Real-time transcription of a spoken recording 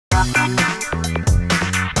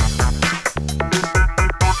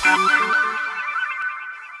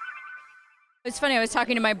It's funny, I was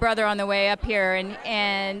talking to my brother on the way up here,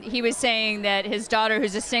 and he was saying that his daughter,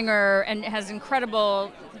 who's a singer and has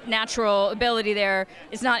incredible natural ability there,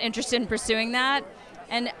 is not interested in pursuing that.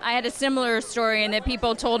 And I had a similar story in that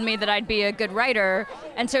people told me that I'd be a good writer,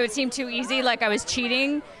 and so it seemed too easy, like I was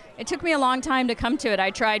cheating. It took me a long time to come to it.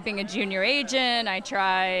 I tried being a junior agent, I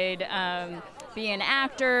tried being an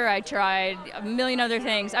actor, I tried a million other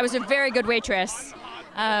things. I was a very good waitress.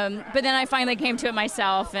 But then I finally came to it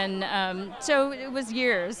myself, and so it was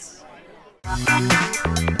years.